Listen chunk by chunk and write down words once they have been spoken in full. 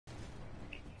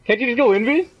Can't you just go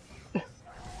invis?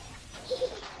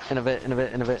 In a bit, in a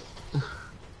bit, in a bit.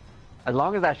 As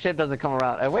long as that ship doesn't come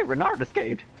around. Hey, wait, Renard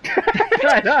escaped.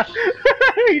 Right up.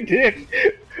 He did.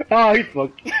 Oh, he's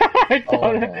fucked. I saw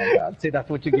Oh that. my god. See, that's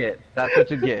what you get. That's what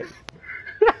you get.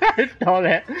 I saw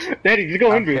that. Daddy, just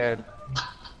go I'm invis. scared.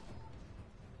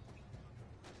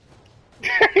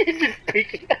 He's just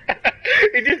peeking.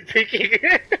 He's just peeking.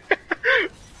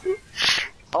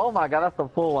 Oh my god, that's the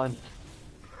full one.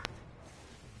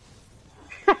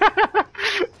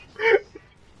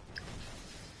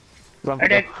 Run,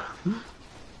 Okay.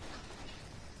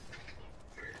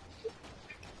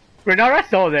 Renard, I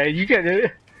saw that. You get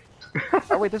it.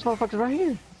 Oh wait, this motherfucker's right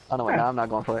here. Oh no, wait, no, I'm not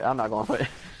going for it. I'm not going for it.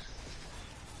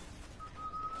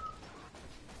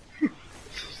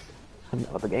 I know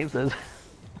what the game says.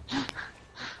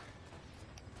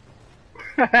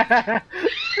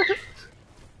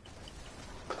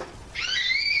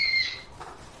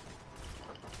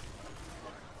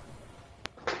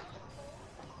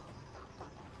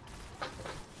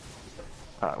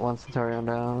 Alright, one Centurion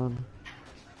down.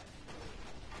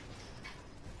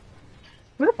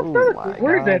 What the Oh fuck? my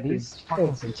Where is god, that these thing?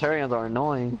 fucking Centurions are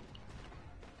annoying.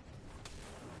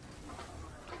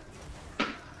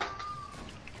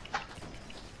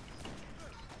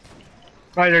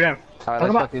 Right, they're down. Alright,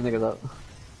 let's fuck these niggas up.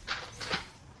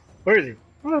 Where is he?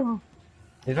 Oh.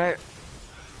 He's right.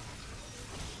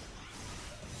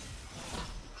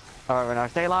 Alright,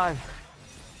 Renard, stay alive.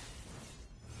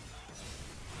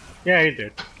 Yeah, he's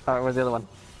dead. Alright, where's the other one?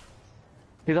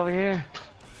 He's over here.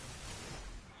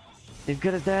 He's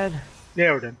good as dead.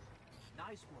 Yeah, we're done.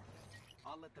 Nice work.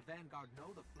 I'll let the Vanguard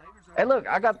know the flavors are. Hey, look,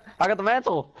 I got the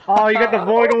mantle. Oh, you got the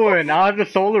void one. I have the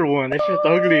solar one. That's just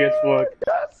ugly as fuck.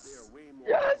 Yes.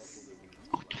 Yes.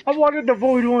 I wanted the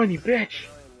void one, you bitch.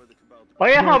 Oh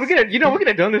yeah, huh, we could have, we could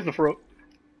have done this before.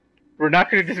 We're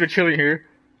not gonna just be chilling here.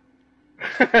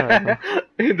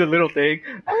 In the little thing.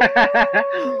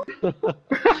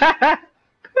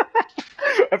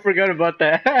 I forgot about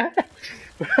that.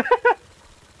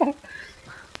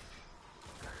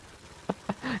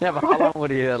 Yeah, but how long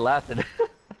would he have lasted?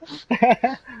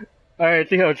 Alright,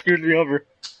 see how it screws me over.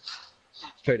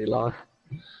 Pretty long.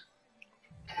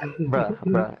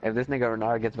 Bruh, if this nigga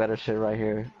Renard gets better shit right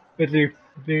here. Let's see.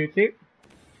 See?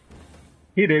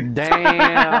 He did.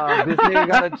 Damn, this nigga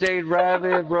got a Jade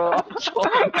Rabbit, bro. I'm so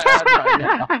mad right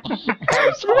now.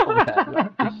 I'm so mad.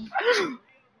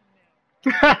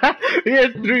 He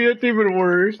has 3, that's even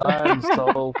worse. I'm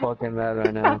so fucking mad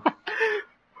right now.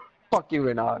 Fuck you,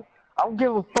 Renard. I don't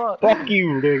give a fuck. Fuck you,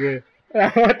 nigga.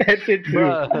 I want that shit too.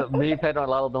 Bruh, me, Pedro,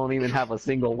 and Lalo don't even have a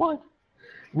single one.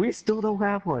 We still don't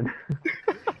have one.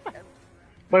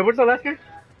 Wait, what's the last guy?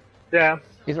 Yeah.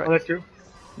 He's right. Oh, that's true.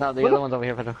 No, the other one's over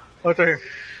here, Pedro. Oh, it's right here.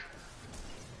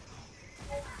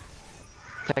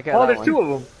 Check out Oh, that there's one. 2 of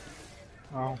them.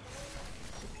 Oh.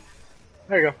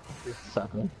 There you go.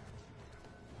 Something.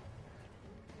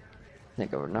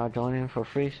 Nigga, we're not joining for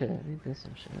free shit. He did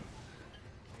some shit.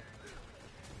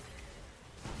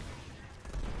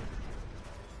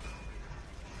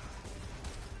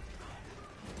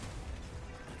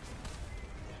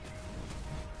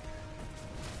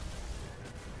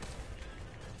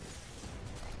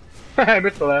 I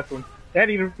missed the last one. That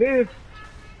even live.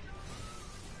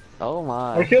 Oh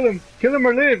my. Or kill him. Kill him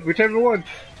or live, whichever one.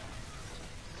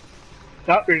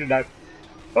 Stop, ready to die.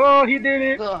 Oh, he did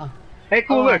it. Ugh. Hey,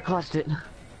 cool, Oh, I look. clutched it.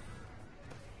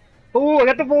 Oh, I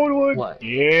got the Void one. What?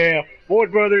 Yeah,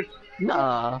 Void Brothers.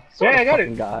 Nah. Yeah, I got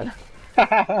fucking it. God.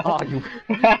 Oh, you.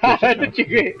 That's what you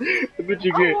get. That's what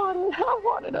you I get.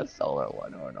 wanted a solar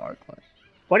one or an arc one.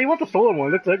 Why do you want the solar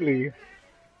one? That's ugly.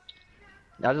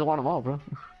 I just want them all, bro.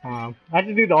 I have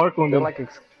to do the arc one They're though. like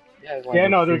Yeah,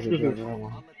 no, they're exclusive. I'll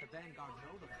let the Vanguard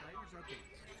know the flavors are good.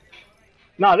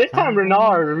 Nah, this time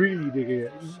Renard really did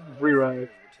it. Free ride.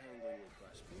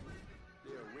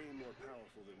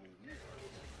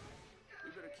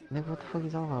 Nigga, what the fuck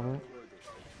is on, bro?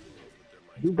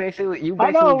 You basically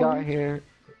I know. got here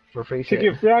for free To shit.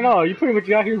 get free, I know, you pretty much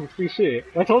got here with free shit.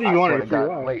 I told you I you wanted swear a to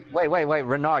free God. ride. Wait,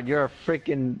 Renard, you're a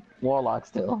freaking warlock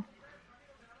still.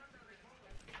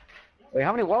 Wait,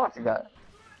 how many warlocks you got?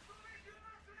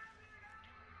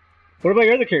 What about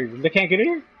your other characters? They can't get in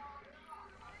here?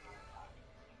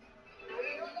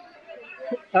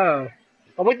 Oh,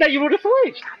 we thought you would have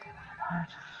switched.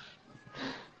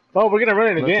 Oh, we're gonna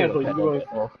run it again, so you do it.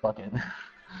 Oh, fucking.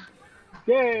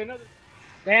 Yeah, another.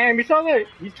 Damn, you saw that?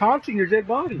 He's taunting your dead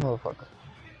body. Motherfucker.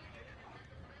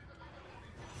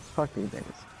 Fuck these things.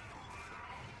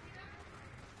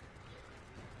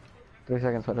 3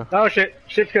 seconds, Pedro. Oh shit,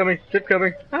 ship's coming, ship's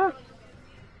coming. Ah.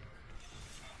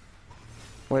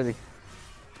 Where is he?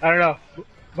 I don't know.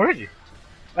 Where is he?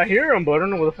 I hear him, but I don't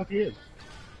know where the fuck he is.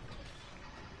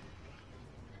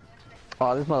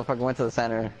 Oh, this motherfucker went to the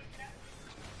center.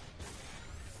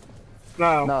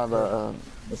 No. No,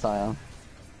 the Scion.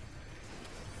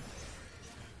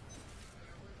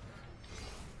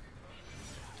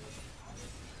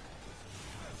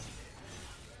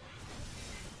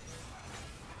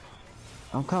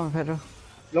 I'm coming, Pedro.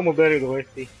 No more better though, I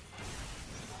see.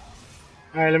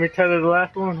 Alright, let me tether the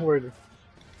last one. Where is it?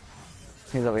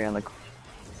 He's over here in the.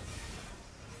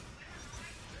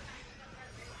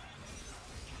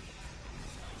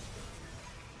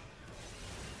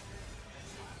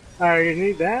 Alright, you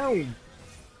need down. Nice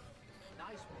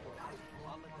one.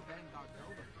 I'll let the Vanguard know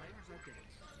the players are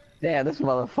dead. Damn, this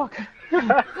motherfucker.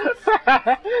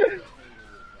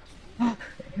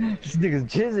 This nigga's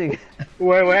jizzing.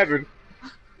 What happened?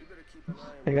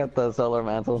 He got the solar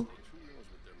mantle.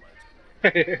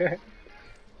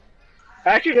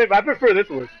 Actually, I prefer this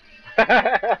one.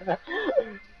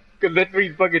 Cause let me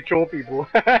fucking troll people.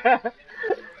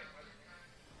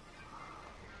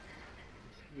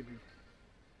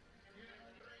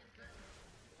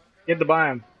 Get the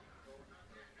biome.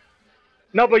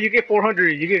 No, but you get 400.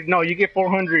 You get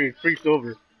 400 free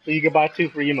silver, so you can buy 2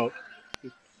 free emotes.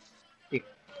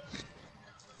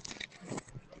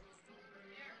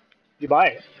 You buy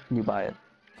it. You buy it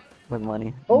with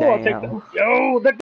money. Oh, Damn. I'll take that. Yo, that